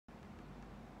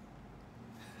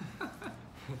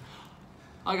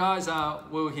Hi guys,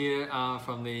 Will here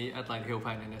from the Adelaide Hill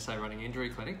Pain and SA Running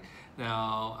Injury Clinic.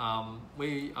 Now,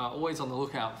 we are always on the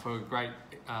lookout for great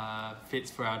fits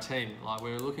for our team. Like,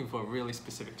 we're looking for a really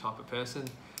specific type of person.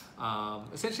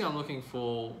 Essentially, I'm looking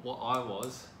for what I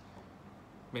was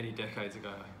many decades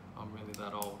ago. I'm really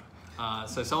that old.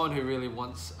 So someone who really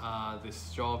wants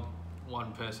this job,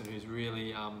 one person who's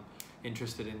really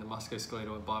interested in the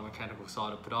musculoskeletal and biomechanical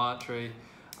side of podiatry.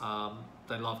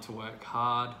 They love to work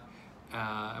hard.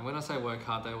 And when I say work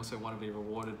hard, they also want to be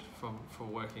rewarded for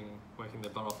working their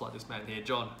butt off, like this man here,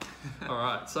 John. All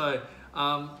right, so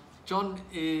John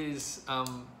is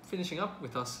finishing up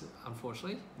with us,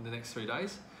 unfortunately, in the next 3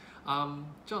 days.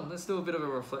 John, let's do a bit of a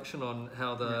reflection on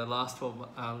how the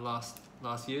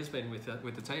last year's been with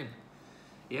the team.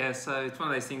 Yeah, so it's one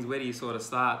of those things, where do you sort of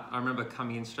start? I remember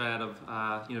coming in straight out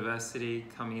of university,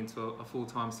 coming into a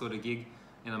full-time sort of gig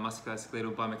in a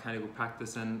musculoskeletal biomechanical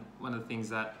practice, and one of the things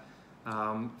that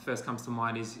first comes to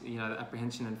mind is, the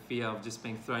apprehension and fear of just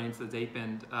being thrown into the deep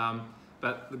end.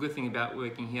 But the good thing about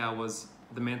working here was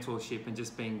the mentorship and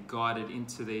just being guided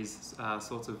into these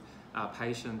sorts of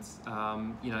patients.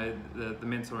 The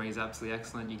mentoring is absolutely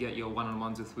excellent. You get your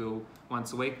one-on-ones with Will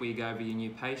once a week where you go over your new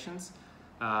patients.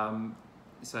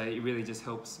 So it really just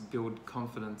helps build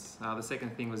confidence. The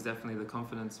second thing was definitely the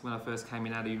confidence. When I first came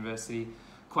in out of university,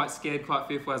 quite scared, quite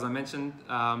fearful, as I mentioned,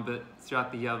 but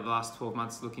throughout the last 12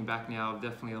 months, looking back now, I'm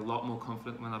definitely a lot more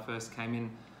confident when I first came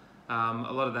in.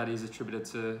 A lot of that is attributed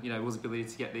to, Will's ability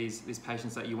to get these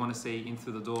patients that you want to see in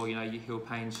through the door, your heel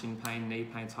pain, shin pain, knee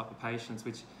pain type of patients,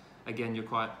 which again, you're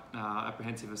quite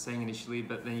apprehensive of seeing initially,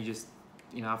 but then you just,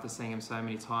 after seeing them so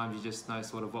many times, you just know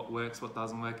sort of what works, what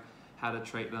doesn't work, how to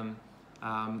treat them,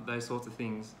 those sorts of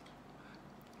things.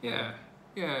 Yeah.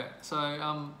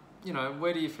 So,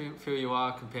 where do you feel you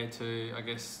are compared to, I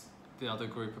guess, the other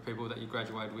group of people that you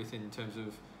graduated with in terms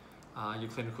of your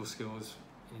clinical skills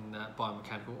in that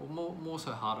biomechanical, or more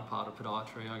so harder part of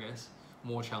podiatry, I guess,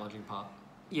 more challenging part?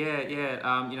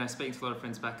 Yeah. Speaking to a lot of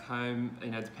friends back home,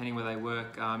 depending where they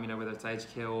work, whether it's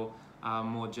aged care or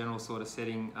more general sort of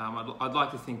setting, I'd like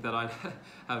to think that I'd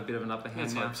have a bit of an upper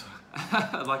hand now. So.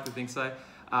 I'd like to think so.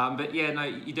 But yeah, no,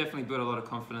 you definitely build a lot of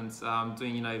confidence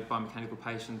doing, biomechanical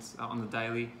patients on the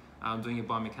daily, doing your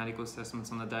biomechanical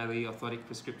assessments on the daily, orthotic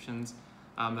prescriptions,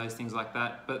 those things like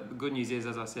that. But the good news is,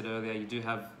 as I said earlier, you do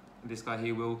have this guy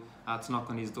here, Will, to knock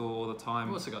on his door all the time.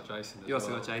 You also got Jason. You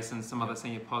also got Jason, some other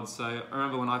senior pods. So I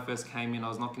remember when I first came in, I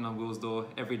was knocking on Will's door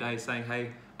every day saying, hey,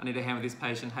 I need a hand with this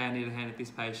patient. Hey, I need a hand with this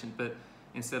patient. But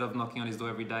instead of knocking on his door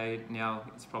every day, now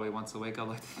it's probably once a week, I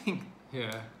like to think.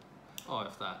 Yeah. Oh,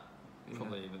 if that.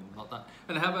 Probably even not that.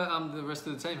 And how about the rest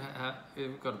of the team?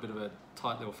 We've got a bit of a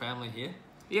tight little family here.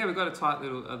 Yeah, we've got a tight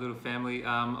little family. A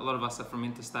lot of us are from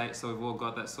interstate, so we've all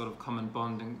got that sort of common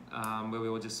bond, where we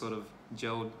all just sort of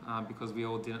gelled because we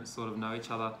all didn't sort of know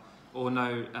each other or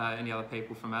know any other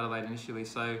people from Adelaide initially.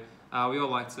 So we all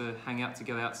like to hang out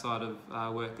together outside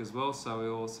of work as well.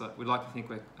 So we'd like to think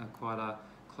we're quite a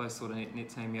close sort of knit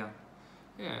team here.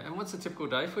 Yeah, and what's a typical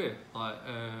day for you? Like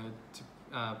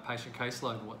patient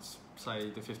caseload, what's, say,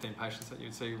 the 15 patients that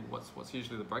you'd see, what's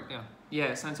usually the breakdown?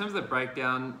 Yeah, so in terms of the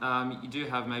breakdown, you do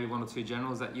have maybe 1 or 2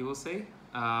 generals that you will see.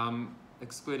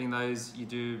 Excluding those, you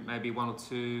do maybe 1 or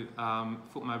 2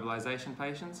 foot mobilisation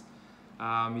patients.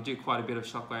 You do quite a bit of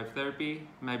shockwave therapy,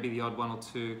 maybe the odd 1 or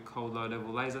 2 cold low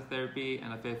level laser therapy,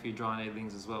 and a fair few dry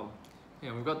needlings as well.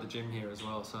 Yeah, we've got the gym here as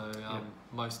well, so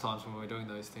most times when we're doing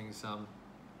those things,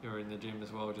 you're in the gym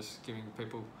as well, just giving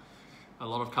people a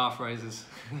lot of calf raises.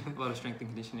 A lot of strength and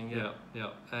conditioning, yeah.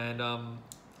 And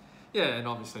and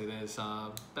obviously there's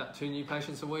about 2 new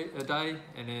patients a day,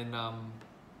 and then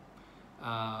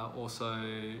also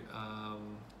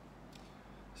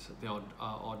the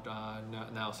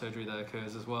odd nail surgery that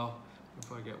occurs as well. We'll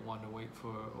probably get 1 a week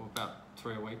or about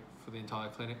 3 a week for the entire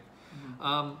clinic.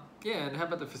 Mm-hmm. And how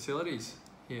about the facilities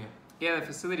here? Yeah, the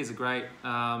facilities are great.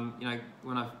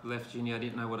 When I left uni, I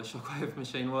didn't know what a shockwave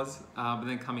machine was, but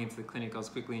then coming into the clinic, I was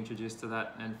quickly introduced to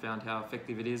that and found how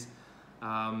effective it is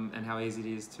and how easy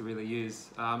it is to really use.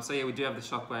 So yeah, we do have the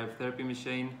shockwave therapy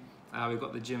machine. We've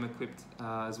got the gym equipped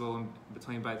as well in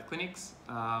between both clinics,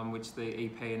 which the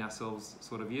EP and ourselves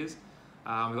sort of use.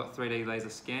 We've got 3D laser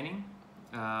scanning.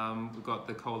 We've got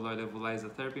the cold low level laser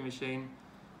therapy machine,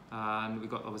 and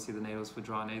we've got obviously the needles for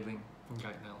dry needling. And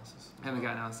gait analysis. And the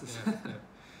gait analysis.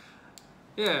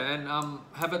 Yeah, and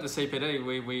how about the CPD?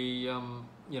 We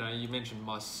you mentioned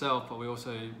myself, but we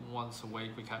also once a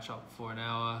week we catch up for an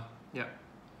hour. Yeah.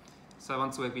 So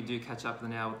once a week we do catch up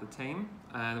an hour with the team,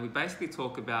 and we basically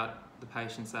talk about the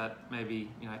patients that maybe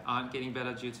aren't getting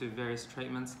better due to various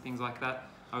treatments, things like that.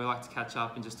 we like to catch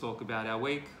up and just talk about our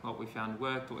week, what we found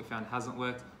worked, what we found hasn't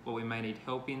worked, what we may need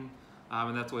help in.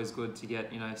 And that's always good to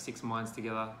get, 6 minds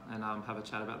together and have a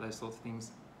chat about those sorts of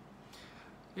things.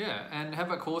 Yeah, and how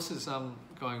about courses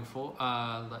going for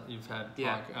that you've had,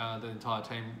 the entire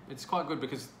team? It's quite good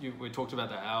because we talked about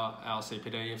the our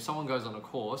CPD. If someone goes on a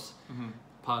course,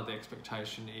 part of the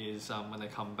expectation is when they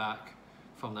come back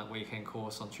from that weekend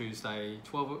course on Tuesday,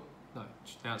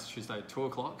 now it's Tuesday, 2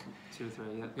 o'clock. 2 to 3,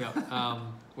 yeah. Yeah,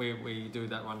 we do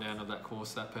that rundown of that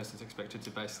course. That person's expected to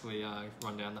basically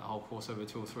run down that whole course over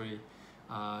 2 or 3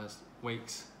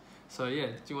 weeks. So yeah,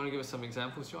 do you want to give us some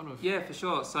examples, John? Yeah, for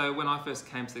sure. So when I first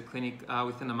came to the clinic,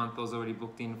 within a month I was already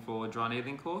booked in for a dry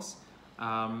needling course,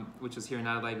 which was here in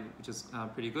Adelaide, which is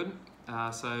pretty good.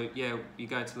 So yeah, you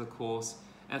go to the course,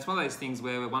 and it's one of those things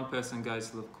where one person goes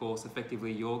to the course,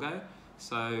 effectively you'll go.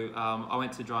 So I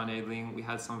went to dry needling. We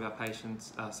had some of our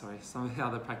patients, some of the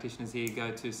other practitioners here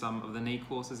go to some of the knee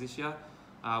courses this year,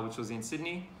 which was in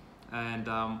Sydney. And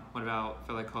one of our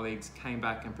fellow colleagues came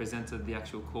back and presented the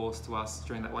actual course to us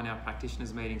during that 1 hour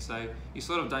practitioners meeting. So you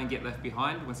sort of don't get left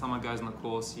behind. When someone goes on the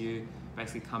course, you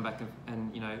basically come back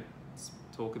and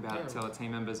talk about it, tell the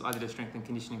team members. I did a strength and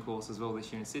conditioning course as well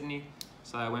this year in Sydney.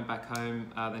 So I went back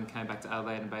home, then came back to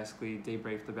Adelaide and basically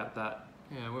debriefed about that.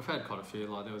 Yeah, we've had quite a few.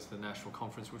 Like there was the national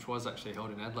conference, which was actually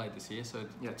held in Adelaide this year. So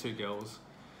the 2 girls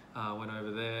went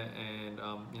over there, and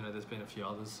there's been a few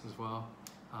others as well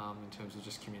in terms of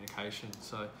just communication.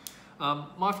 So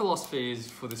my philosophy is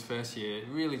for this first year,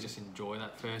 really just enjoy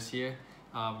that first year.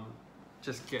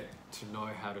 Just get to know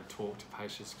how to talk to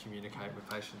patients, communicate with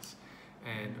patients,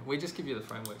 and we just give you the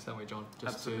frameworks, don't we, John?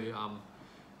 Just Absolutely.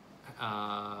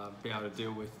 To be able to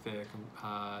deal with their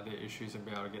issues and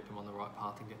be able to get them on the right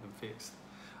path and get them fixed.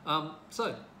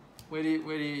 So, where do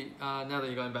you now that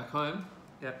you're going back home?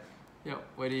 Yep.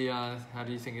 How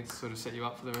do you think it's sort of set you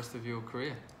up for the rest of your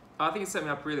career? I think it's set me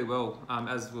up really well.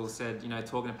 As Will said,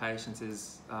 talking to patients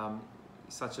is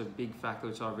such a big factor,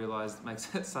 which I realised makes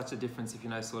such a difference if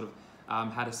you know sort of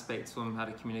how to speak to them, how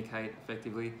to communicate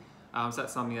effectively. So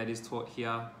that's something that is taught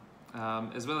here,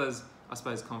 as well as I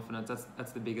suppose confidence.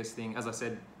 That's the biggest thing. As I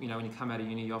said, when you come out of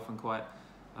uni, you're often quite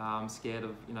scared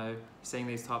of seeing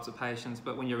these types of patients.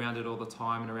 But when you're around it all the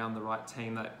time and around the right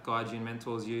team that guides you and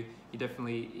mentors you, you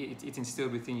definitely it's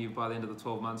instilled within you. By the end of the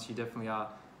 12 months, you definitely are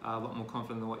a lot more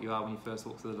confident than what you are when you first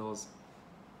walk through the doors.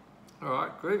 All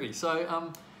right, groovy.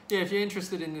 So if you're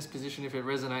interested in this position, if it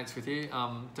resonates with you,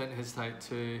 don't hesitate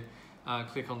to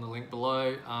click on the link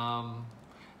below.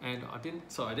 And I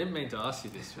didn't mean to ask you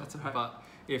this. That's all right. But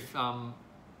if I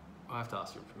have to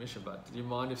ask your permission, but do you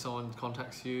mind if someone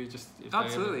contacts you just if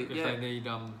they need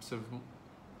sort of,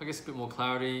 I guess, a bit more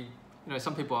clarity?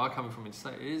 Some people are coming from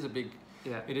interstate. It is a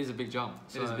big jump.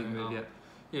 So, it is a big move.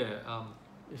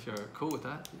 If you're cool with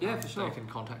that, for sure, they can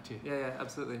contact you. Yeah,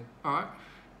 absolutely. All right.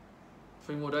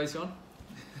 3 more days, John.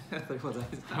 3 more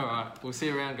days. All right. We'll see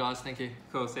you around, guys. Thank you.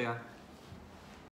 Cool. See ya.